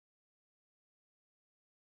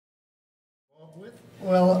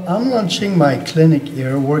Well, I'm launching my clinic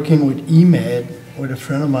here, working with EMED, with a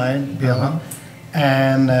friend of mine, Bill.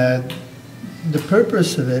 And the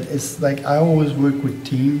purpose of it is like I always work with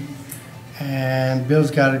team, and Bill's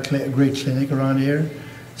got a great clinic around here.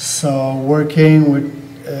 So working with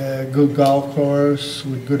a good golf course,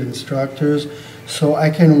 with good instructors, so I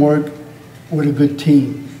can work with a good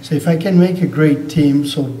team. So if I can make a great team,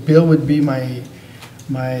 so Bill would be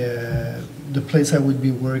the place I would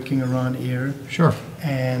be working around here. Sure.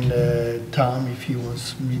 And Tom, if he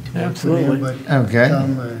wants me to work Absolutely. with him, but Okay.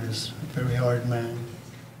 Tom is a very hard man.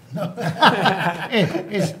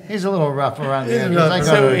 He's a little rough around the edges. I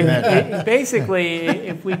So gotta admit. basically,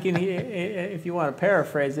 if you want to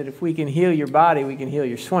paraphrase it, if we can heal your body, we can heal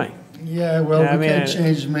your swing. Yeah, well, Yeah, I we mean, can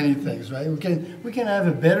change many things, right? We can have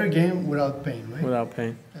a better game without pain, right? Without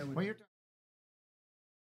pain. Well, you're